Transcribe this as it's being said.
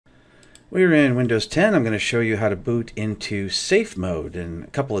We're in Windows 10. I'm going to show you how to boot into safe mode in a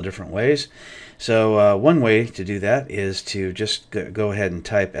couple of different ways. So one way to do that is to just go ahead and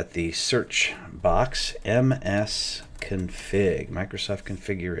type at the search box MS-config, Microsoft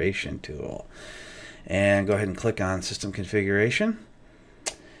Configuration Tool. And go ahead and click on System Configuration.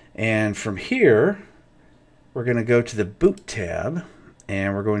 And from here, we're going to go to the Boot tab.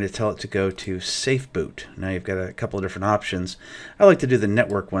 And we're going to tell it to go to Safe Boot. Now you've got a couple of different options. I like to do the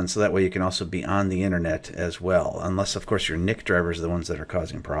network one so that way you can also be on the internet as well, unless of course your NIC drivers are the ones that are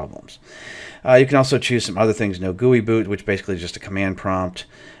causing problems. You can also choose some other things, no GUI boot, which basically is just a command prompt.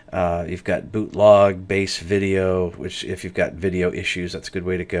 You've got boot log, base video, which if you've got video issues, that's a good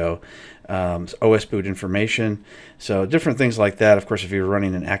way to go. OS boot information, so different things like that. Of course, if you're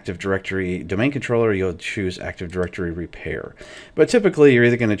running an Active Directory domain controller, you'll choose Active Directory repair. But typically, you're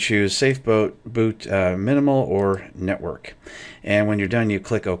either going to choose safe boot, minimal, or network. And when you're done, you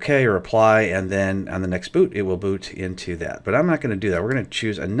click OK or apply, and then on the next boot, it will boot into that. But I'm not going to do that. We're going to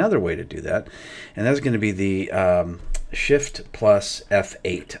choose another way to do that, and that's going to be the Shift plus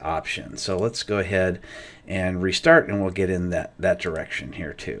F8 option. So let's go ahead and restart, and we'll get in that direction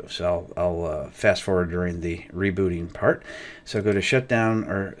here too. So I'll fast forward during the rebooting part. So go to shutdown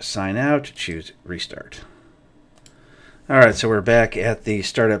or sign out, choose restart. Alright, so we're back at the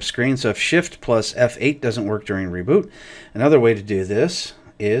startup screen. So if Shift plus F8 doesn't work during reboot, another way to do this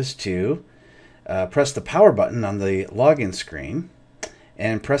is to press the power button on the login screen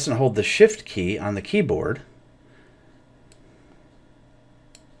and press and hold the Shift key on the keyboard.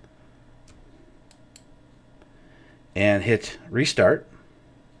 And hit restart.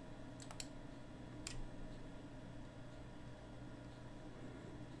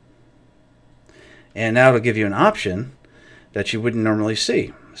 And now it'll give you an option that you wouldn't normally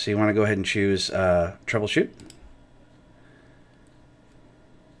see. So you want to go ahead and choose Troubleshoot,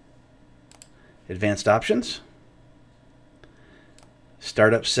 Advanced Options,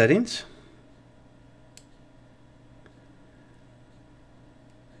 Startup Settings,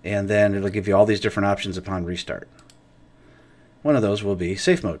 and then it'll give you all these different options upon restart. One of those will be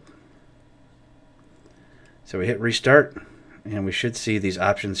safe mode. So we hit restart, and we should see these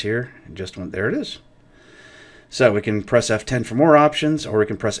options here. There it is. So we can press F10 for more options, or we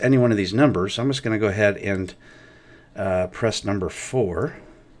can press any one of these numbers. So I'm just going to go ahead and press number 4.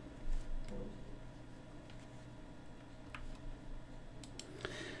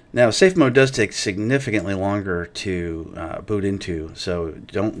 Now, safe mode does take significantly longer to boot into, so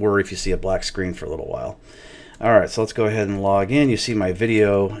don't worry if you see a black screen for a little while. All right, so let's go ahead and log in. You see my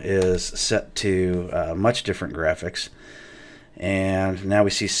video is set to much different graphics. And now we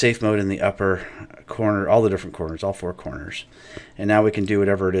see safe mode in the upper corner, all the different corners, all 4 corners. And now we can do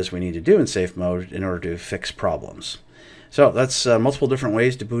whatever it is we need to do in safe mode in order to fix problems. So that's multiple different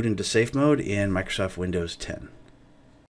ways to boot into safe mode in Microsoft Windows 10.